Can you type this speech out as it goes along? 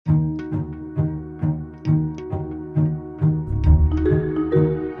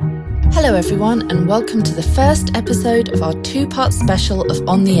Hello everyone, and welcome to the first episode of our two-part special of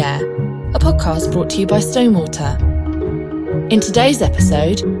On the Air, a podcast brought to you by Stonewater. In today's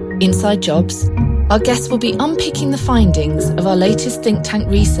episode, Inside Jobs, our guests will be unpicking the findings of our latest think tank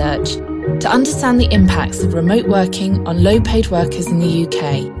research to understand the impacts of remote working on low-paid workers in the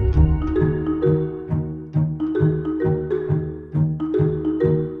UK.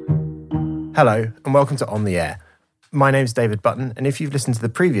 Hello, and welcome to On the Air. My name's David Button, and if you've listened to the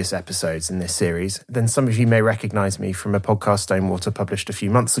previous episodes in this series, then some of you may recognise me from a podcast Stonewater published a few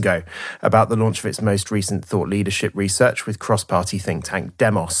months ago about the launch of its most recent thought leadership research with cross-party think tank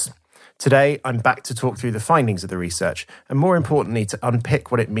Demos. Today, I'm back to talk through the findings of the research, and more importantly, to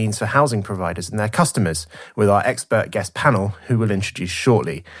unpick what it means for housing providers and their customers with our expert guest panel, who we'll introduce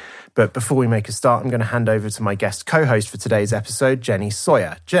shortly. But before we make a start, I'm going to hand over to my guest co-host for today's episode, Jenny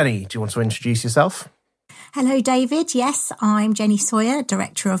Sawyer. Jenny, do you want to introduce yourself? Hello, David. Yes, I'm Jenny Sawyer,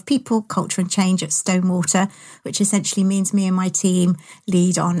 Director of People, Culture and Change at Stonewater, which essentially means me and my team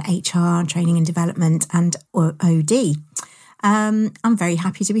lead on HR, training and development and OD. I'm very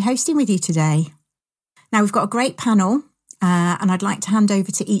happy to be hosting with you today. Now, we've got a great panel, and I'd like to hand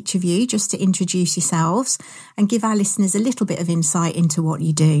over to each of you just to introduce yourselves and give our listeners a little bit of insight into what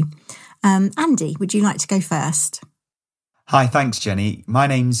you do. Andy, would you like to go first? Hi, thanks, Jenny. My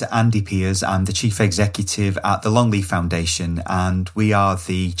name's Andy Peers. I'm the Chief Executive at the Longleaf Foundation, and we are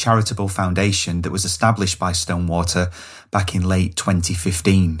the charitable foundation that was established by Stonewater back in late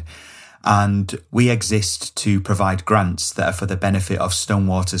 2015. And we exist to provide grants that are for the benefit of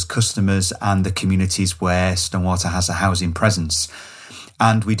Stonewater's customers and the communities where Stonewater has a housing presence.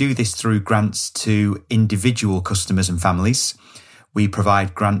 And we do this through grants to individual customers and families. We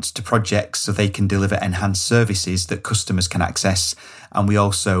provide grants to projects so they can deliver enhanced services that customers can access. And we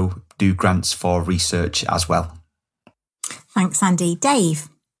also do grants for research as well. Thanks, Andy. Dave.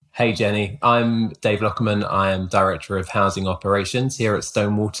 Hey, Jenny. I'm Dave Lockerman. I am Director of Housing Operations here at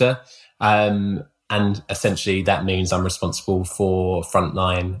Stonewater. And essentially that means I'm responsible for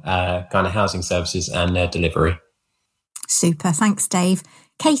frontline kind of housing services and their delivery. Super. Thanks, Dave.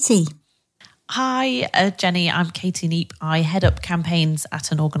 Katie. Hi, Jenny. I'm Katie Neep. I head up campaigns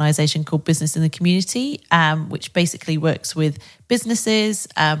at an organisation called Business in the Community, which basically works with businesses,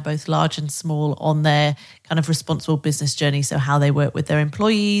 both large and small, on their kind of responsible business journey. So how they work with their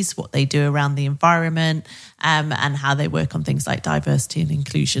employees, what they do around the environment, and how they work on things like diversity and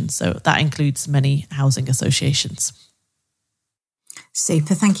inclusion. So that includes many housing associations.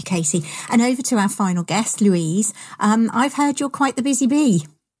 Super. Thank you, Katie. And over to our final guest, Louise. I've heard you're quite the busy bee.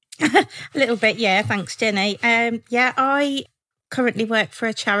 A little bit, yeah. Thanks, Jenny. I currently work for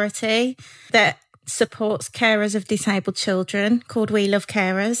a charity that supports carers of disabled children called We Love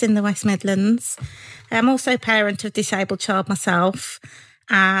Carers in the West Midlands. I'm also a parent of disabled child myself,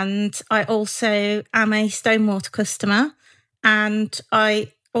 and I also am a Stonewater customer, and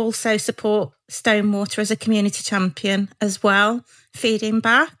I also support Stonewater as a community champion as well, feeding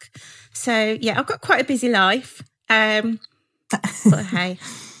back. So, yeah, I've got quite a busy life, but hey.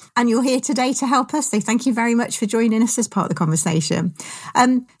 And you're here today to help us. So thank you very much for joining us as part of the conversation.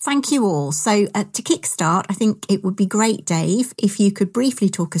 Thank you all. So to kickstart, I think it would be great, Dave, if you could briefly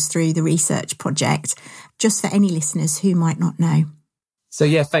talk us through the research project, just for any listeners who might not know. So,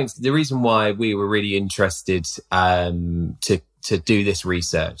 yeah, thanks. The reason why we were really interested to do this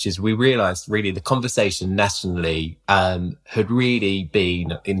research is we realised really the conversation nationally had really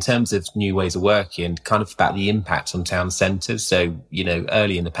been, in terms of new ways of working, kind of about the impact on town centres. So, you know,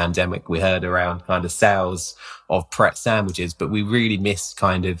 early in the pandemic, we heard around kind of sales of Pret sandwiches, but we really missed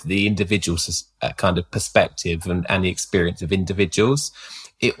kind of the individual kind of perspective and the experience of individuals.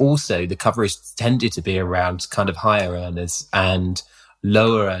 It also, the coverage tended to be around kind of higher earners, and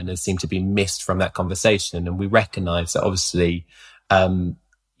lower earners seem to be missed from that conversation. And we recognise that obviously,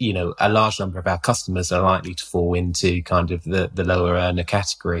 you know, a large number of our customers are likely to fall into kind of the lower earner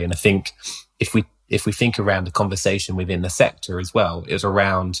category. And I think if we think around the conversation within the sector as well, it was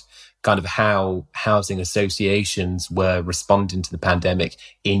around kind of how housing associations were responding to the pandemic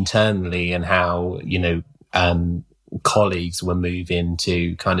internally, and how, you know, colleagues were moving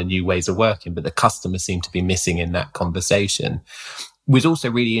to kind of new ways of working, but the customers seem to be missing in that conversation. Was also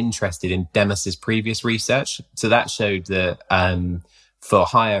really interested in Demos's previous research. So that showed that for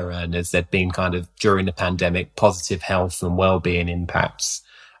higher earners, there'd been kind of, during the pandemic, positive health and well-being impacts.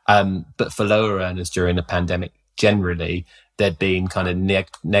 But for lower earners during the pandemic, generally, there'd been kind of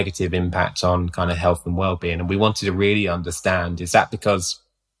negative impact on kind of health and well-being. And we wanted to really understand, is that because,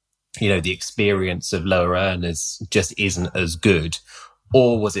 you know, the experience of lower earners just isn't as good?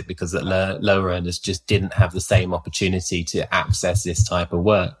 Or was it because that lower earners just didn't have the same opportunity to access this type of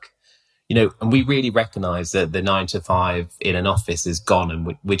work? and we really recognise that the 9 to 5 in an office is gone,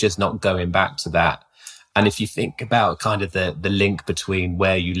 and we're just not going back to that. And if you think about kind of the link between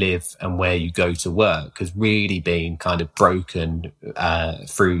where you live and where you go to work has really been kind of broken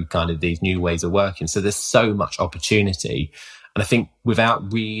through kind of these new ways of working. So there's so much opportunity. And I think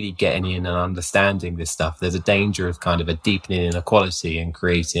without really getting in and understanding this stuff, there's a danger of kind of a deepening inequality and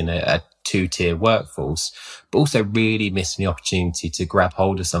creating a two-tier workforce, but also really missing the opportunity to grab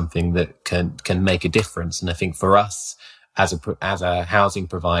hold of something that can make a difference. And I think for us, as a housing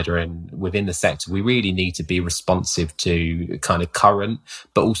provider and within the sector, we really need to be responsive to kind of current,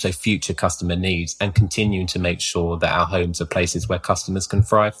 but also future customer needs, and continuing to make sure that our homes are places where customers can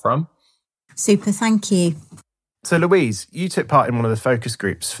thrive from. Super, thank you. So Louise, you took part in one of the focus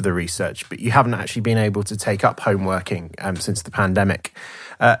groups for the research, but you haven't actually been able to take up home working since the pandemic.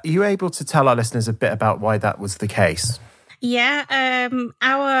 Are you able to tell our listeners a bit about why that was the case? Yeah,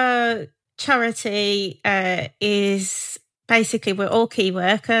 our charity is basically, we're all key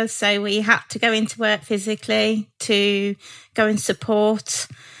workers, so we had to go into work physically to go and support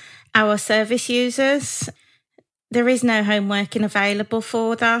our service users. There is no home working available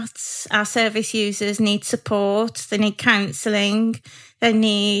for that. Our service users need support, they need counselling, they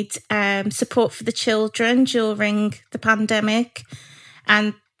need support for the children during the pandemic,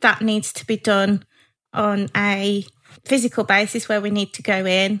 and that needs to be done on a physical basis where we need to go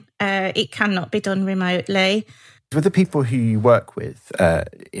in. It cannot be done remotely. With the people who you work with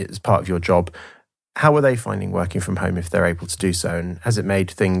as part of your job, how are they finding working from home if they're able to do so? And has it made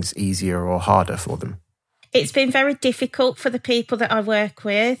things easier or harder for them? It's been very difficult for the people that I work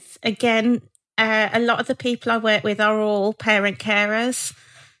with. Again, a lot of the people I work with are all parent carers.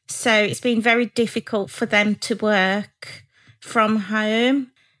 So it's been very difficult for them to work from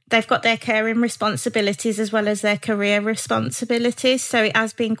home. They've got their caring responsibilities as well as their career responsibilities. So it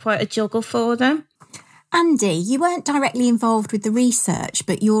has been quite a juggle for them. Andy, you weren't directly involved with the research,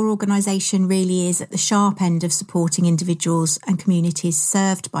 but your organisation really is at the sharp end of supporting individuals and communities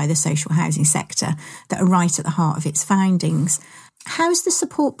served by the social housing sector that are right at the heart of its foundings. How's the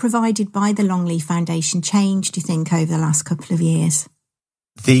support provided by the Longleaf Foundation changed, do you think, over the last couple of years?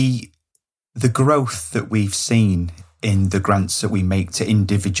 The growth that we've seen in the grants that we make to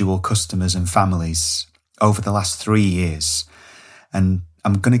individual customers and families over the last 3 years, and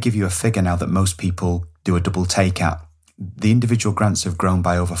I'm going to give you a figure now that most people do a double take at. The individual grants have grown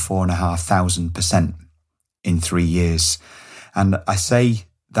by over 4,500% in 3 years. And I say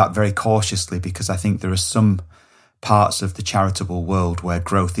that very cautiously because I think there are some parts of the charitable world where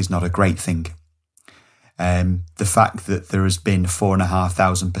growth is not a great thing. The fact that there has been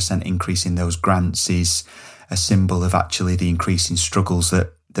 4,500% increase in those grants is a symbol of actually the increasing struggles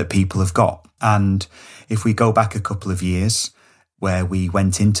that people have got. And if we go back a couple of years where we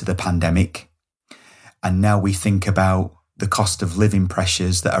went into the pandemic, and now we think about the cost of living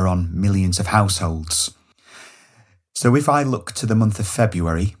pressures that are on millions of households. So if I look to the month of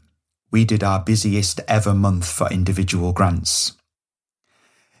February, we did our busiest ever month for individual grants.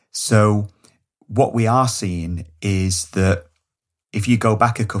 So what we are seeing is that if you go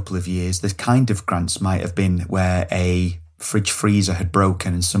back a couple of years, the kind of grants might have been where a fridge freezer had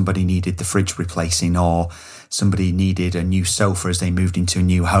broken and somebody needed the fridge replacing, or somebody needed a new sofa as they moved into a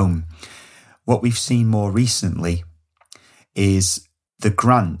new home. What we've seen more recently is the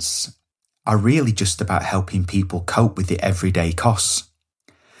grants are really just about helping people cope with the everyday costs.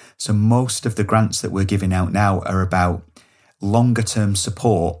 So most of the grants that we're giving out now are about longer term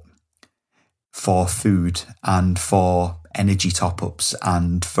support for food and for energy top-ups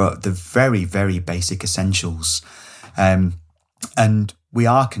and for the very, very basic essentials. And we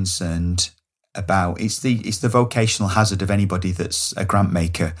are concerned about, it's the vocational hazard of anybody that's a grant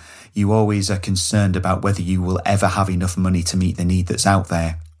maker. You always are concerned about whether you will ever have enough money to meet the need that's out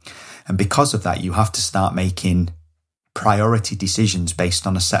there. And because of that, you have to start making priority decisions based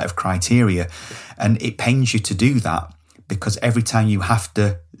on a set of criteria. And it pains you to do that because every time you have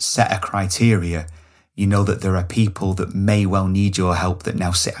to set a criteria, you know that there are people that may well need your help that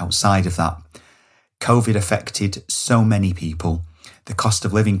now sit outside of that. COVID affected so many people. The cost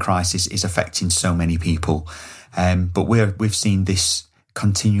of living crisis is affecting so many people. But we've seen this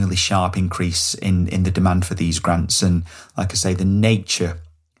continually sharp increase in the demand for these grants. And like I say, the nature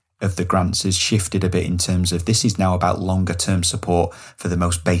of the grants has shifted a bit in terms of this is now about longer term support for the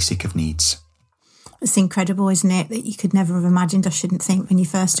most basic of needs. It's incredible, isn't it, that you could never have imagined, I shouldn't think, when you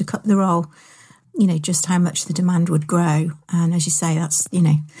first took up the role, just how much the demand would grow. And as you say, that's,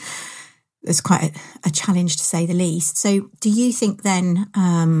 it's quite a challenge to say the least. So do you think then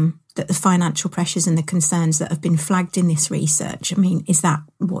that the financial pressures and the concerns that have been flagged in this research, I mean, is that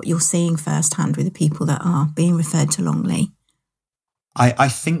what you're seeing firsthand with the people that are being referred to Longley? I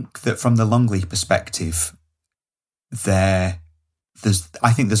think that from the Longley perspective, there's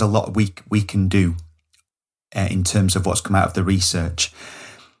a lot we can do in terms of what's come out of the research.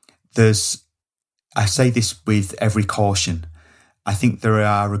 I say this with every caution. I think there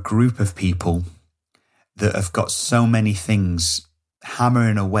are a group of people that have got so many things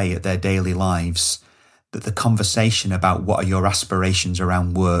hammering away at their daily lives that the conversation about what are your aspirations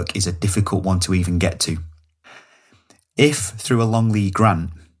around work is a difficult one to even get to. If through a Longley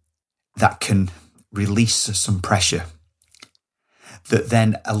grant that can release some pressure that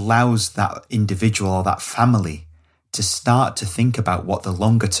then allows that individual or that family to start to think about what the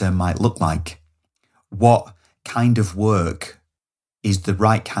longer term might look like, what kind of work is the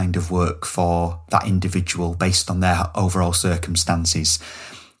right kind of work for that individual based on their overall circumstances.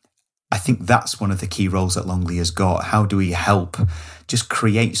 I think that's one of the key roles that Longley has got. How do we help just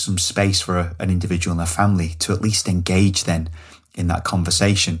create some space for an individual and a family to at least engage then in that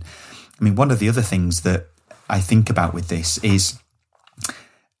conversation? I mean, one of the other things that I think about with this is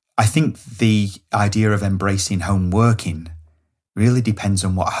I think the idea of embracing home working really depends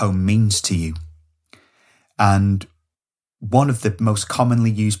on what home means to you. And one of the most commonly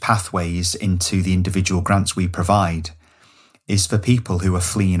used pathways into the individual grants we provide is for people who are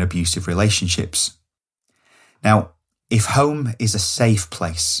fleeing abusive relationships. Now, if home is a safe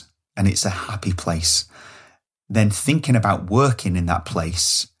place and it's a happy place, then thinking about working in that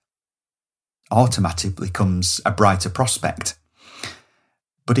place automatically becomes a brighter prospect.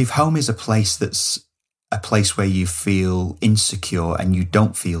 But if home is a place that's a place where you feel insecure and you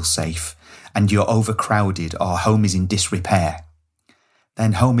don't feel safe and you're overcrowded or home is in disrepair,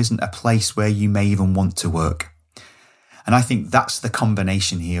 then home isn't a place where you may even want to work. And I think that's the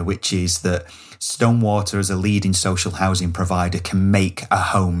combination here, which is that Stonewater as a leading social housing provider can make a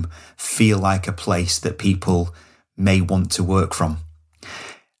home feel like a place that people may want to work from.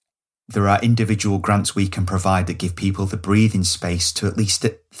 There are individual grants we can provide that give people the breathing space to at least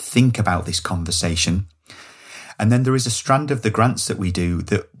think about this conversation. And then there is a strand of the grants that we do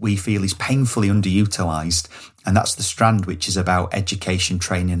that we feel is painfully underutilised, and that's the strand which is about education,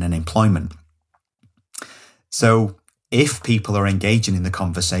 training and employment. So if people are engaging in the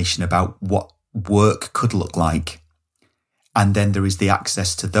conversation about what work could look like, and then there is the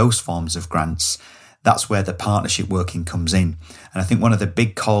access to those forms of grants, that's where the partnership working comes in. And I think one of the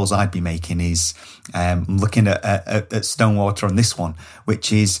big calls I'd be making is looking at Stonewater on this one,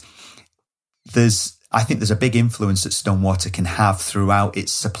 which is I think there's a big influence that Stonewater can have throughout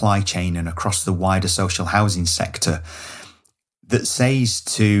its supply chain and across the wider social housing sector that says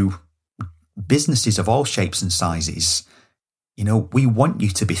to businesses of all shapes and sizes, you know, we want you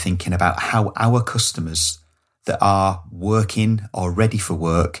to be thinking about how our customers that are working or ready for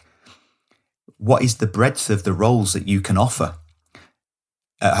work, what is the breadth of the roles that you can offer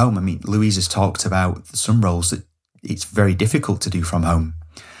at home? I mean, Louise has talked about some roles that it's very difficult to do from home.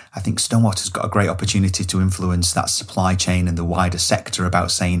 I think Stonewater's got a great opportunity to influence that supply chain and the wider sector about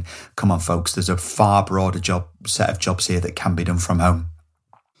saying, come on, folks, there's a far broader set of jobs here that can be done from home.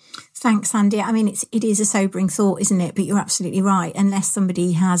 Thanks, Andy. I mean, it is a sobering thought, isn't it? But you're absolutely right. Unless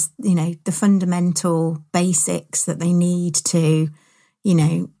somebody has, you know, the fundamental basics that they need to, you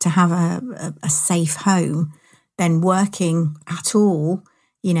know, to have a safe home, then working at all,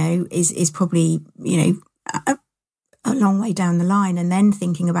 you know, is probably, you know, a long way down the line. And then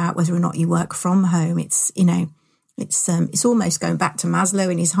thinking about whether or not you work from home, it's, you know, it's almost going back to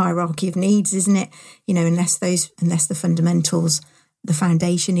Maslow and his hierarchy of needs, isn't it? You know, unless the fundamentals, the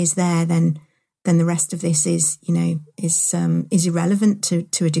foundation is there, then the rest of this is, you know, is irrelevant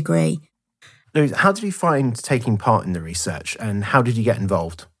to a degree. Louise, how did you find taking part in the research and how did you get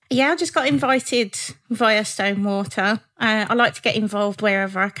involved? Yeah, I just got invited via Stonewater. I like to get involved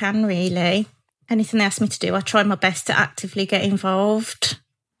wherever I can, really. Anything they ask me to do, I try my best to actively get involved.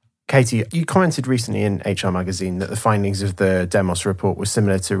 Katie, you commented recently in HR Magazine that the findings of the Demos report were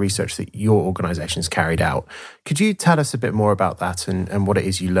similar to research that your organisation's carried out. Could you tell us a bit more about that and what it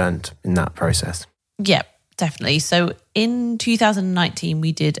is you learned in that process? Yeah, definitely. So in 2019,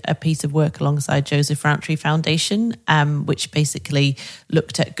 we did a piece of work alongside Joseph Rowntree Foundation, which basically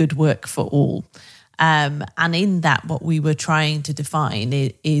looked at good work for all. And in that, what we were trying to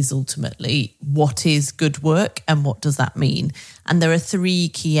define is ultimately what is good work and what does that mean? And there are three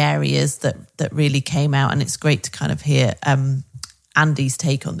key areas that really came out, and it's great to kind of hear Andy's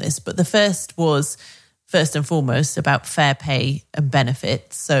take on this. But the first was, first and foremost, about fair pay and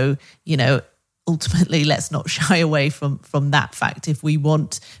benefits. So, you know, ultimately, let's not shy away from that fact. If we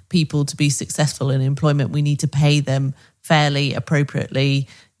want people to be successful in employment, we need to pay them fairly, appropriately,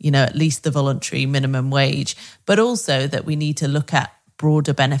 at least the voluntary minimum wage, but also that we need to look at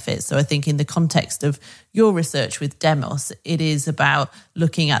broader benefits. So I think in the context of your research with Demos, it is about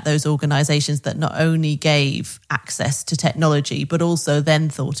looking at those organisations that not only gave access to technology, but also then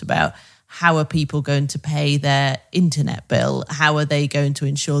thought about how are people going to pay their internet bill? How are they going to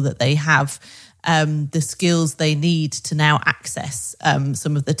ensure that they have the skills they need to now access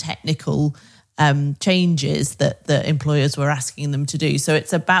some of the technical changes that the employers were asking them to do? So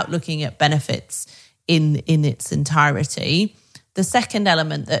it's about looking at benefits in its entirety. The second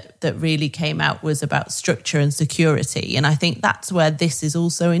element that really came out was about structure and security. And I think that's where this is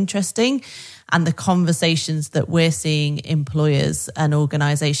also interesting. And the conversations that we're seeing employers and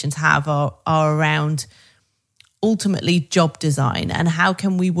organisations have are around ultimately job design and how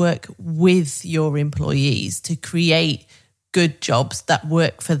can we work with your employees to create good jobs that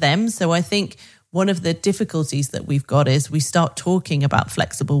work for them. So I think one of the difficulties that we've got is we start talking about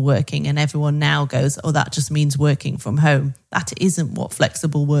flexible working and everyone now goes, oh, that just means working from home. That isn't what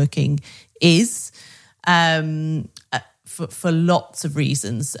flexible working is for lots of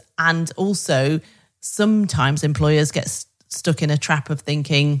reasons. And also sometimes employers get stuck in a trap of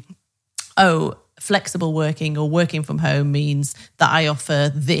thinking, oh, flexible working or working from home means that I offer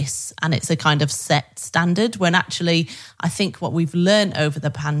this and it's a kind of set standard, when actually I think what we've learned over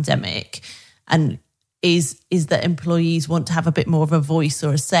the pandemic and is that employees want to have a bit more of a voice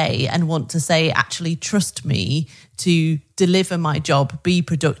or a say and want to say, actually, trust me to deliver my job, be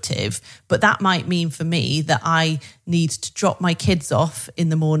productive. But that might mean for me that I need to drop my kids off in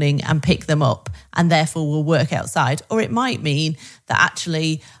the morning and pick them up and therefore will work outside. Or it might mean that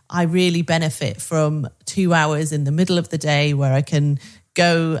actually I really benefit from 2 hours in the middle of the day where I can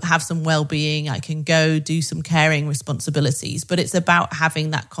go have some well-being, I can go do some caring responsibilities. But it's about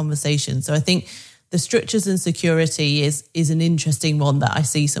having that conversation. So I think the structures and security is an interesting one that I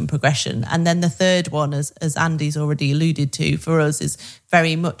see some progression. And then the third one, as Andy's already alluded to, for us is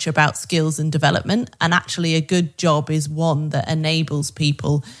very much about skills and development. And actually a good job is one that enables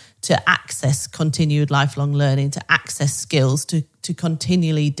people to access continued lifelong learning, to access skills, to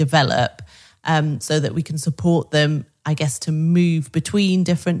continually develop so that we can support them, I guess, to move between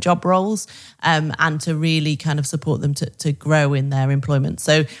different job roles and to really kind of support them to grow in their employment.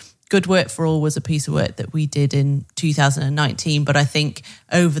 So Good Work for All was a piece of work that we did in 2019, but I think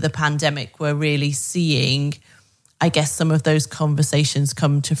over the pandemic, we're really seeing, I guess, some of those conversations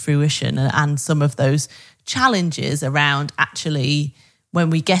come to fruition and some of those challenges around actually when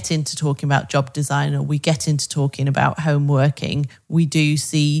we get into talking about job design or we get into talking about home working, we do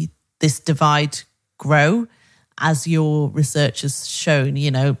see this divide grow. As your research has shown,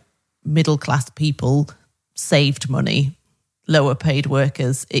 middle-class people saved money, lower paid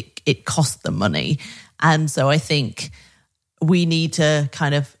workers, it cost them money. And so I think we need to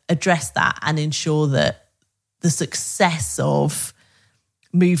kind of address that and ensure that the success of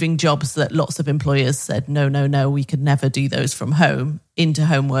moving jobs that lots of employers said, no, we could never do those from home into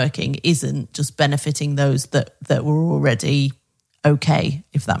home working isn't just benefiting those that were already okay,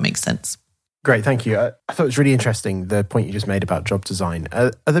 if that makes sense. Great, thank you. I thought it was really interesting, the point you just made about job design.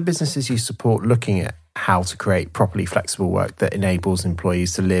 Are the businesses you support looking at how to create properly flexible work that enables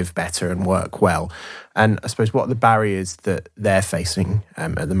employees to live better and work well? And I suppose what are the barriers that they're facing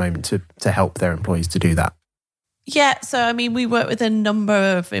at the moment to help their employees to do that? Yeah, so I mean, we work with a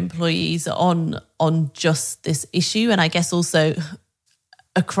number of employees on just this issue, and I guess also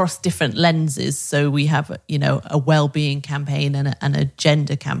across different lenses. So we have, a well-being campaign and a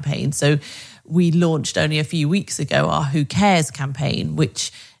gender campaign. So we launched only a few weeks ago our Who Cares campaign,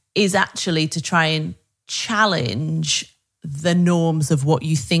 which is actually to try and challenge the norms of what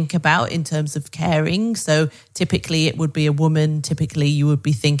you think about in terms of caring. So typically it would be a woman. Typically you would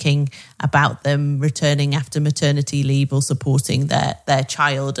be thinking about them returning after maternity leave or supporting their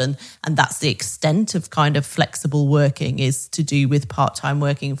child. And that's the extent of kind of flexible working is to do with part-time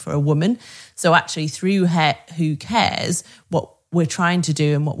working for a woman. So actually through Who Cares, what we're trying to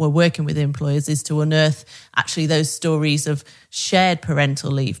do and what we're working with employers is to unearth actually those stories of shared parental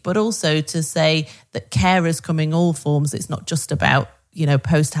leave, but also to say that carers come in all forms. It's not just about,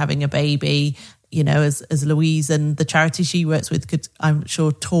 post having a baby, as Louise and the charity she works with could, I'm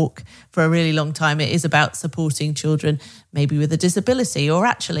sure, talk for a really long time. It is about supporting children maybe with a disability, or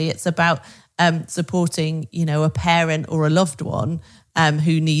actually it's about supporting, a parent or a loved one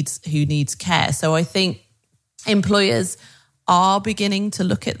who needs care. So I think employers are beginning to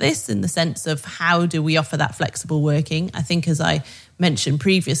look at this in the sense of how do we offer that flexible working. I think, as I mentioned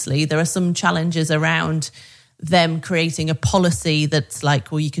previously, there are some challenges around them creating a policy that's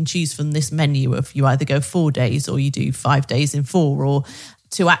like, well, you can choose from this menu of you either go 4 days or you do 5 days in 4, or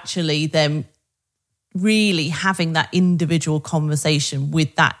to actually them really having that individual conversation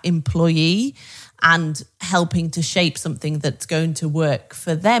with that employee and helping to shape something that's going to work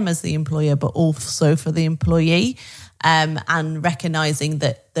for them as the employer, but also for the employee, and recognizing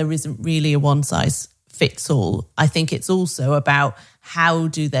that there isn't really a one size fits all. I think it's also about how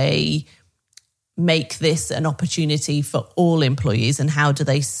do they make this an opportunity for all employees, and how do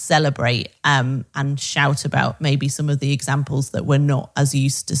they celebrate and shout about maybe some of the examples that we're not as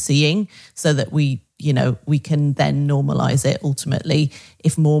used to seeing, so that we can then normalize it ultimately.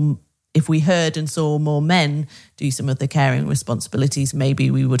 If we heard and saw more men do some of the caring responsibilities,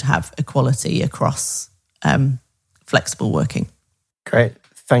 maybe we would have equality across flexible working. Great.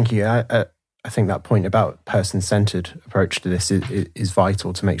 Thank you. I think that point about person-centred approach to this is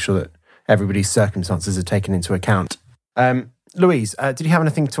vital to make sure that everybody's circumstances are taken into account. Louise, did you have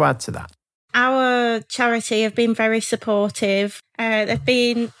anything to add to that? Our charity have been very supportive. They've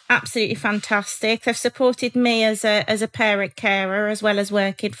been absolutely fantastic. They've supported me as a parent carer as well as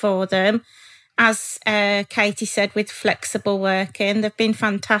working for them. As Katie said, with flexible working, they've been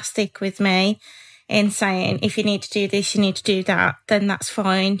fantastic with me in saying, if you need to do this, you need to do that, then that's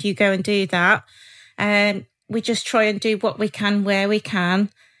fine. You go and do that. We just try and do what we can where we can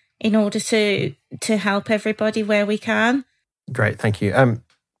in order to help everybody where we can. Great, thank you.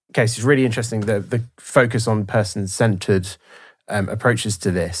 Okay, so it's really interesting, the focus on person-centred approaches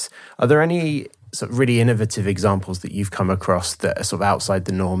to this. Are there any sort of really innovative examples that you've come across that are sort of outside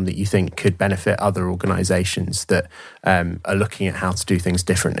the norm that you think could benefit other organisations that are looking at how to do things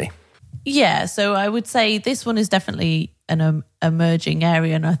differently? Yeah, so I would say this one is definitely an emerging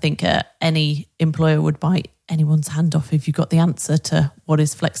area, and I think any employer would bite anyone's hand off if you got the answer to what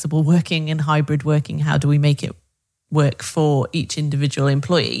is flexible working and hybrid working. How do we make it work for each individual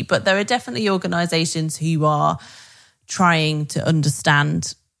employee? But there are definitely organisations who are trying to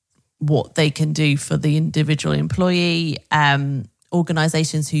understand what they can do for the individual employee.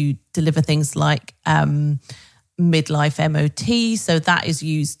 Organisations who deliver things like midlife MOT. So that is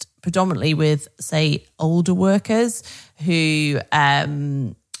used predominantly with, say, older workers who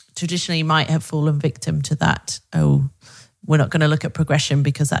traditionally might have fallen victim to that. Oh, we're not going to look at progression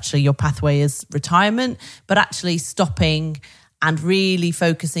because actually your pathway is retirement, but actually stopping and really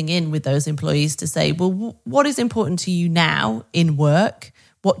focusing in with those employees to say, well, what is important to you now in work?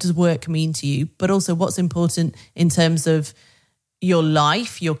 What does work mean to you? But also what's important in terms of your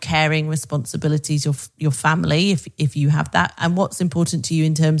life, your caring responsibilities, your family, if you have that, and what's important to you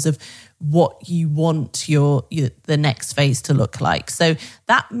in terms of what you want the next phase to look like. So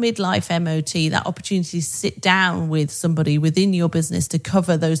that midlife MOT, that opportunity to sit down with somebody within your business to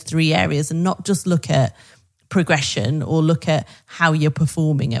cover those 3 areas and not just look at progression or look at how you're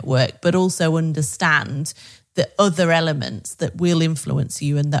performing at work, but also understand the other elements that will influence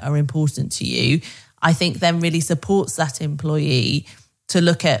you and that are important to you, I think then really supports that employee to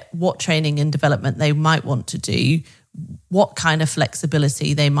look at what training and development they might want to do, what kind of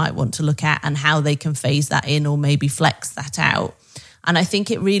flexibility they might want to look at, and how they can phase that in or maybe flex that out. And I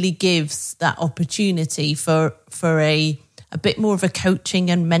think it really gives that opportunity for a bit more of a coaching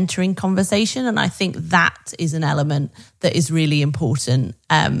and mentoring conversation. And I think that is an element that is really important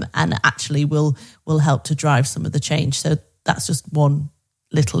and actually will help to drive some of the change. So that's just one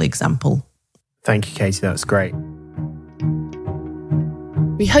little example. Thank you, Katie. That's great.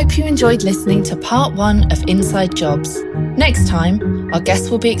 We hope you enjoyed listening to part 1 of Inside Jobs. Next time, our guests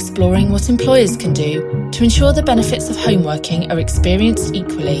will be exploring what employers can do to ensure the benefits of home working are experienced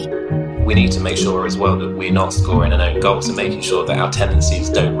equally. We need to make sure as well that we're not scoring an own goals and making sure that our tenancies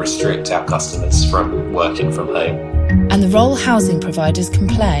don't restrict our customers from working from home. And the role housing providers can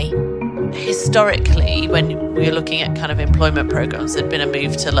play. Historically, when we were looking at kind of employment programs, there'd been a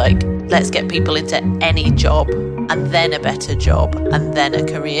move to let's get people into any job and then a better job and then a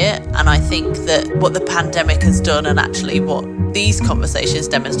career. And I think that what the pandemic has done, and actually what these conversations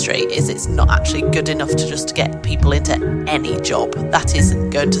demonstrate, is it's not actually good enough to just get people into any job. That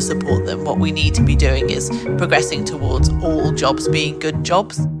isn't going to support them. What we need to be doing is progressing towards all jobs being good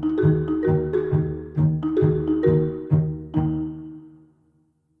jobs.